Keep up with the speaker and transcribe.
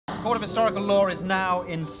Court of Historical Law is now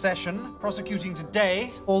in session, prosecuting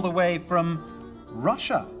today all the way from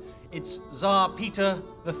Russia. It's Tsar Peter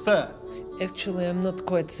III. Actually, I'm not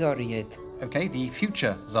quite sorry yet. Okay, the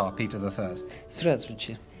future Tsar Peter III.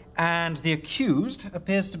 Здравствуйте. And the accused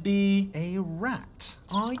appears to be a rat.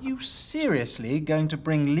 Are you seriously going to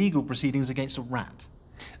bring legal proceedings against a rat?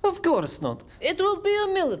 Of course not. It will be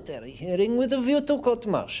a military hearing with a view to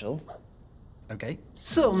court-martial. Okay.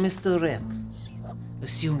 So, Mr. Rat,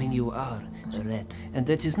 assuming you are a rat, and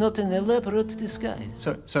that is not an elaborate disguise.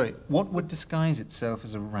 Sorry, what would disguise itself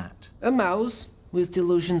as a rat? A mouse with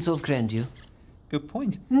delusions of grandeur. Good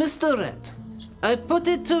point. Mr. Rat, I put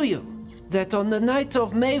it to you that on the night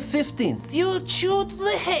of May 15th, you chewed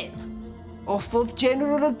the head off of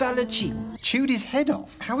General Balachin. Chewed his head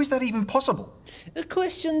off? How is that even possible? A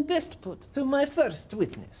question best put to my first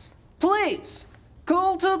witness. Please,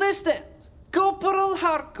 call to the stand, Corporal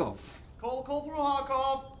Harkov. Call Corporal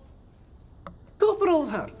Harkov. Corporal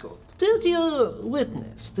Harkov, did you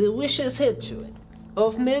witness the vicious head chewing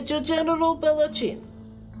of Major General Balachin?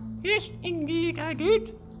 Yes, indeed I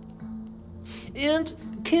did. And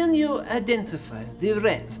can you identify the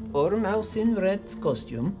rat or mouse in rat's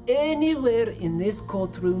costume anywhere in this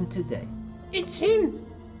courtroom today? It's him.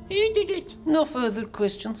 He did it. No further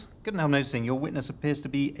questions. Couldn't help noticing your witness appears to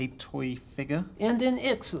be a toy figure. And an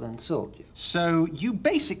excellent soldier. So you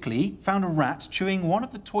basically found a rat chewing one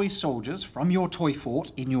of the toy soldiers from your toy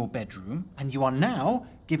fort in your bedroom, and you are now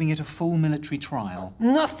giving it a full military trial.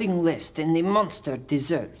 Nothing less than the monster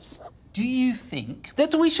deserves. Do you think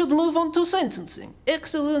That we should move on to sentencing.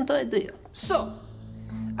 Excellent idea. So,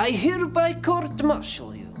 I hereby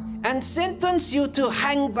court-martial you and sentence you to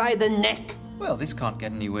hang by the neck. Well, this can't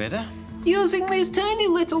get any weirder. Using these tiny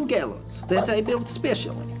little gallows that I built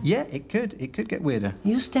specially. Yeah, it could. It could get weirder.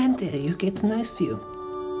 You stand there, you get a nice view.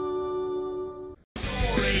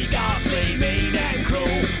 Gory, ghastly, mean and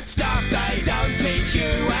cruel. Stuff they don't teach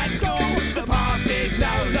you at school. The past is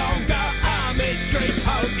no longer a mystery.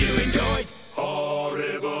 Hope you enjoyed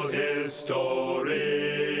Horrible Histories.